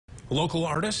A local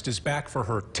artist is back for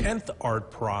her 10th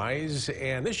art prize,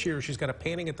 and this year she's got a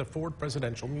painting at the Ford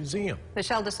Presidential Museum.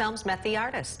 Michelle DeSelms met the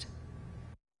artist.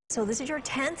 So this is your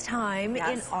 10th time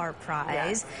in ArtPrize.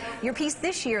 Yes. Your piece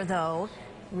this year, though,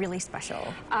 really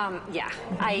special.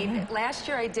 Last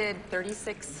year I did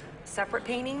 36 separate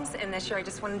paintings, and this year I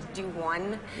just wanted to do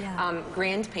one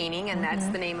grand painting, and that's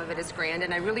the name of it, is Grand,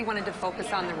 and I really wanted to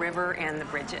focus on the river and the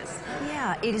bridges.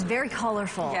 Yeah, it is very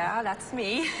colorful. Yeah, that's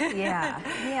me.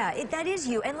 That is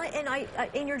you. And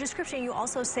in your description, you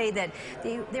also say that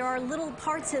there are little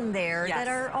parts in there that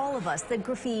are all of us, the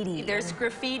graffiti. There's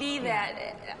graffiti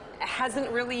that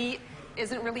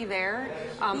isn't really there.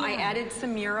 I added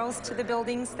some murals to the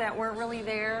buildings that weren't really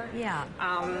there.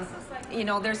 You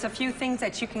know, there's a few things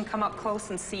that you can come up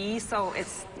close and see, so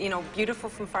it's, you know, beautiful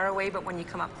from far away, but when you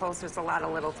come up close, there's a lot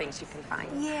of little things you can find.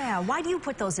 Yeah, why do you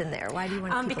put those in there? Why do you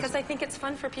want to because I think it's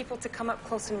fun for people to come up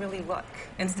close and really look,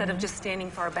 instead of just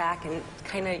standing far back and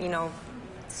kind of, you know,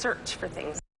 search for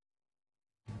things.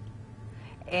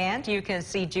 And you can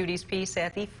see Judy's piece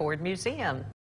at the Ford Museum.